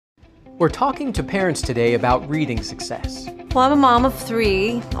We're talking to parents today about reading success. Well, I'm a mom of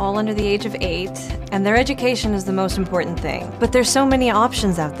 3, all under the age of 8, and their education is the most important thing. But there's so many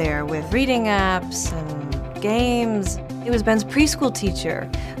options out there with reading apps and games. It was Ben's preschool teacher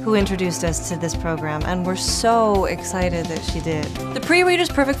who introduced us to this program, and we're so excited that she did. The pre-reader's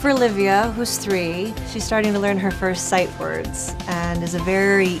perfect for Olivia, who's 3. She's starting to learn her first sight words and is a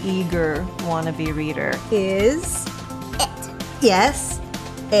very eager wannabe reader. Is It. yes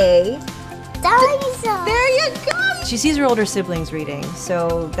a Dinosaur. there you go. She sees her older siblings reading,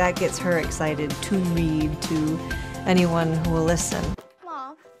 so that gets her excited to read to anyone who will listen.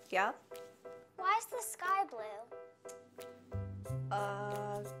 Mom, Yeah. why is the sky blue?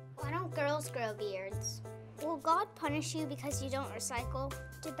 Why don't girls grow beards? Will God punish you because you don't recycle?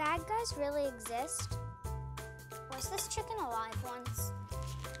 Do bad guys really exist? Was this chicken alive once?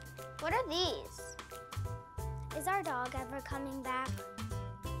 What are these? Is our dog ever coming back?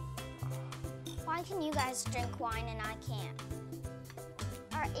 Why can you guys drink wine and I can't?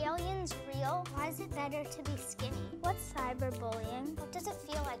 Are aliens real? Why is it better to be skinny? What's cyberbullying? What does it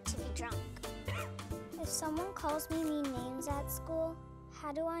feel like to be drunk? If someone calls me mean names at school,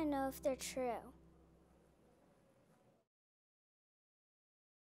 how do I know if they're true?